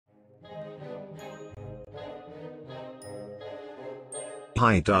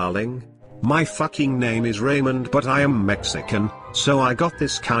Hi darling. My fucking name is Raymond, but I am Mexican, so I got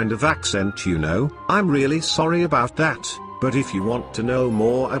this kind of accent, you know. I'm really sorry about that, but if you want to know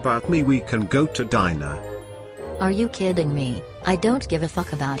more about me we can go to diner. Are you kidding me? I don't give a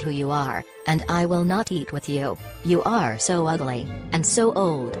fuck about who you are, and I will not eat with you. You are so ugly, and so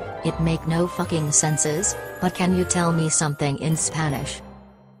old, it make no fucking senses, but can you tell me something in Spanish?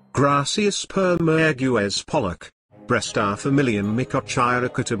 Gracias per me ayudes Pollock. Prestar familiam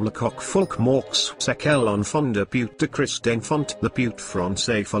micochiracatablacock folk morx sekelon fonda pute de Christen font the pute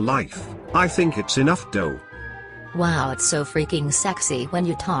français for life. I think it's enough dough. Wow, it's so freaking sexy when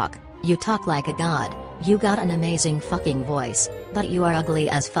you talk. You talk like a god. You got an amazing fucking voice, but you are ugly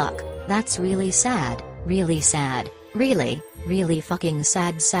as fuck. That's really sad, really sad, really, really fucking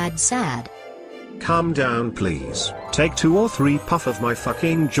sad sad sad. Calm down please. Take 2 or 3 puff of my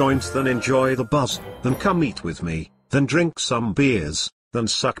fucking joints, then enjoy the buzz, then come eat with me, then drink some beers, then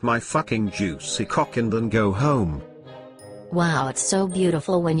suck my fucking juicy cock and then go home. Wow, it's so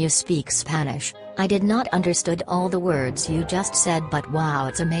beautiful when you speak Spanish. I did not understood all the words you just said, but wow,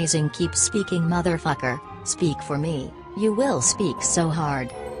 it's amazing. Keep speaking, motherfucker. Speak for me. You will speak so hard.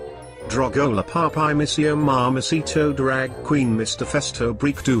 Drogola papai missio marmosito drag queen Mr. Festo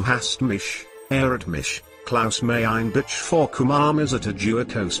brick du hast mich, ehret mich, Klaus may ein bitch for kumamas at a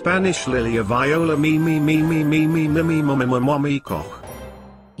duoco Spanish Lilia viola me koch.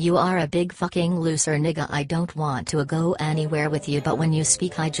 You are a big fucking loser nigga. I don't want to go anywhere with you, but when you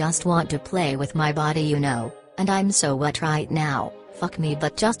speak I just want to play with my body, you know, and I'm so wet right now. Fuck me,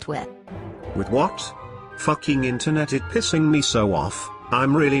 but just with. With what? Fucking internet, it pissing me so off.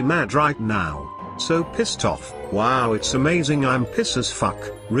 I'm really mad right now. So pissed off. Wow, it's amazing. I'm piss as fuck.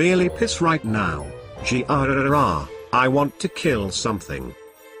 Really piss right now. Grrrr. I want to kill something.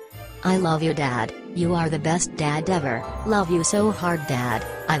 I love you, Dad. You are the best dad ever. Love you so hard, Dad.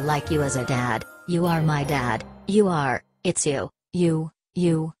 I like you as a dad. You are my dad. You are. It's you.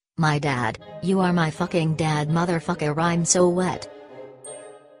 You, my dad. You are my fucking dad, motherfucker. I'm so wet.